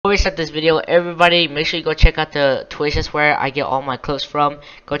before we start this video, everybody make sure you go check out the Twitch. That's where I get all my clothes from.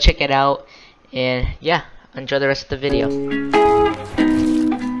 Go check it out, and yeah, enjoy the rest of the video.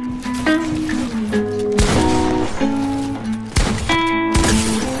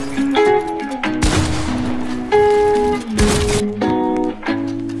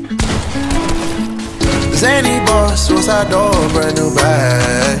 Zany boss, suicide door, brand new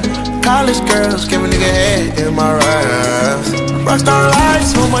bag. College girls, give a nigga head in my raps. Rockstar life,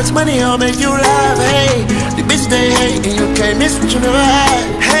 so much money, I'll make you laugh. Hey, the bitch they hate, and you can't miss what you never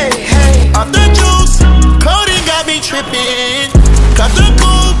had. Hey, hey, off the juice, clothing got me tripping. Cut the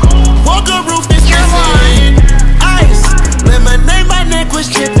coupe, walk a roof is missing. Ice, lemonade, my neck was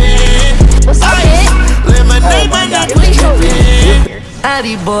tripping. Ice, lemonade, my neck was tripping.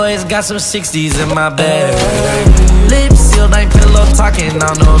 Addy boys got some 60s in my bag. Lips sealed, ain't pillow talking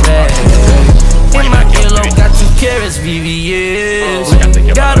on no bag. In my kilo, got 2 carats,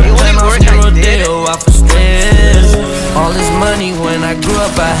 VVS. Got a plan on zero deal off of stress. All this money when I grew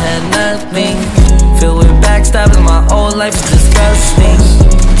up, I had nothing. Filled with backstabbing, my whole life is disgusting.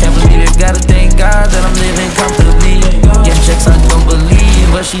 Can't believe it, gotta thank God that I'm living comfortably. Get checks, I don't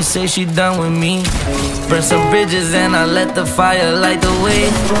believe, but she say she done with me. Burn some bridges and I let the fire light the way.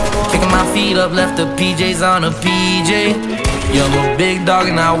 Kicking my feet up, left the PJs on a PJ. Yeah, I'm a big dog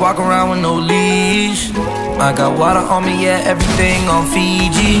and I walk around with no leash. I got water on me, yeah, everything on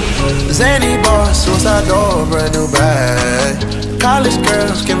Fiji. Zany boss, suicide door, brand new bag. College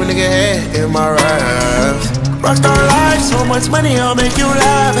girls, give a nigga head in my raps. Rockstar life, so much money, I'll make you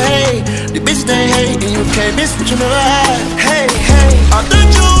laugh. Hey, the bitch they hate, and you can't miss what you never had. Hey, hey, off the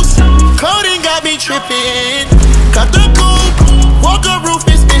juice, clothing got me tripping. Cut the coupe, walk a roof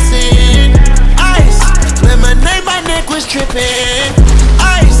is missing. Ice, lemonade, my neck was tripping.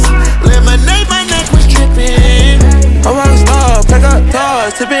 Ice, lemonade, my neck was tripping. I'm a star, pick up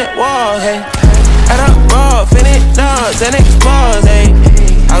doors, tipping walls, hey. Add up raw, finish nuts, and explode, hey.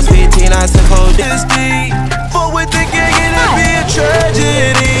 I was 15, I took hold this deep. Fuck with the gang and it be a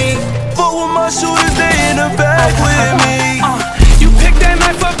tragedy. Fuck with my shooters, they in the back with me. You pick that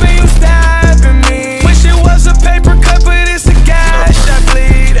knife up and you stabbing me. Wish it was a paper cut, but it's a gash. I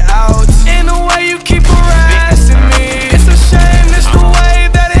bleed out. In the way you keep harassing me. It's a shame, it's the way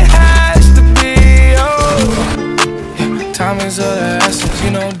that it has to be. Oh, time is of the essence.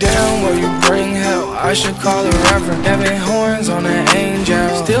 You know damn well you bring hell. I should call a reverend. Having horns on an angel.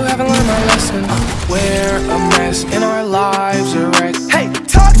 Still haven't learned my lesson. We're a mess and our lives are wrecked. Hey,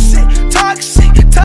 talk